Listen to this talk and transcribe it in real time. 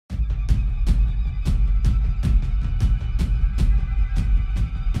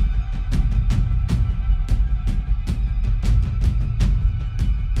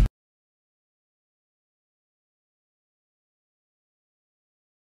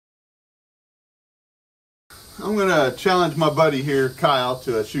I'm gonna challenge my buddy here, Kyle,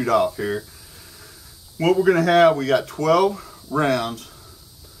 to a shoot off here. What we're gonna have, we got 12 rounds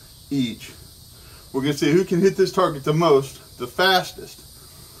each. We're gonna see who can hit this target the most, the fastest.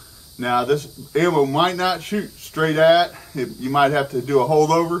 Now this ammo might not shoot straight at, you might have to do a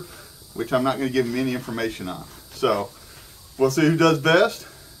holdover, which I'm not gonna give him any information on. So we'll see who does best,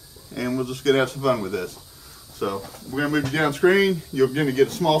 and we're just gonna have some fun with this. So we're gonna move you down screen. You're gonna get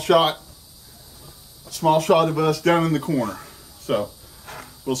a small shot of us down in the corner. So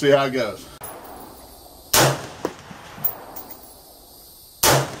we'll see how it goes.